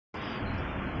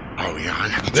Oh,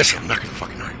 yeah. Listen, I'm not going to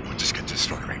fucking argue. We'll just get to the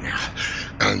story right now.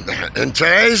 In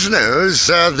today's news,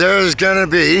 there's going to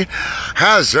be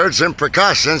hazards and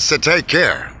precautions to take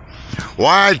care.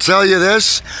 Why I tell you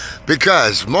this?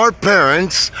 Because more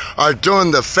parents are doing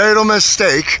the fatal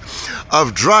mistake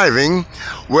of driving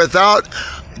without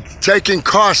taking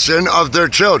caution of their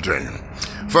children.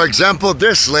 For example,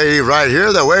 this lady right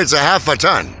here that weighs a half a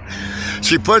ton.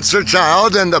 She puts her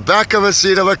child in the back of a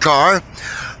seat of a car.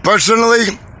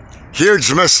 Personally,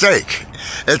 huge mistake.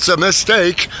 It's a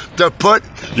mistake to put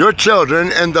your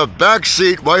children in the back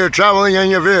seat while you're traveling in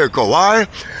your vehicle. Why?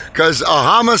 Because a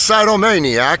homicidal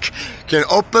maniac can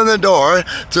open the door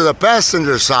to the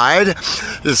passenger side,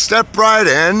 you step right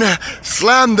in,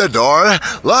 slam the door,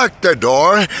 lock the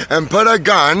door, and put a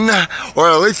gun or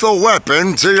a lethal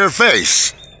weapon to your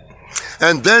face.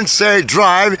 And then say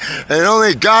drive, and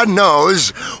only God knows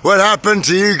what happened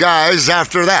to you guys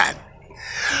after that.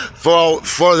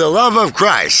 For the love of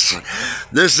Christ,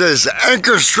 this is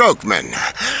Anchor Strokeman.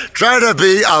 Try to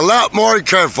be a lot more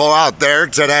careful out there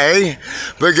today,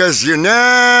 because you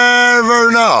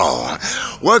never know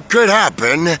what could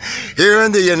happen here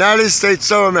in the United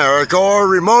States of America or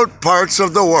remote parts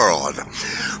of the world.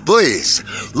 Please,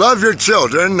 love your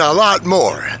children a lot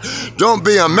more. Don't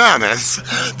be a mammoth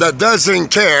that doesn't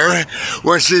care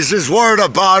when she's just worried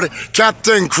about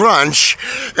Captain Crunch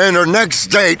and her next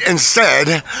date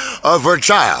instead of her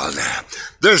child.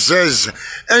 This is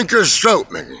Anchor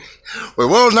Strokeman with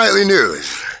World Nightly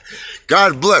News.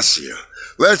 God bless you.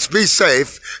 Let's be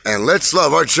safe and let's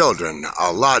love our children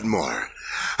a lot more.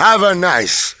 Have a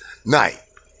nice night.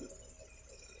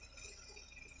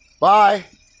 Bye.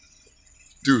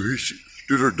 Dude,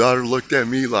 her daughter looked at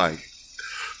me like,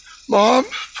 Mom,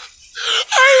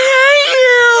 I hate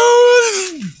you.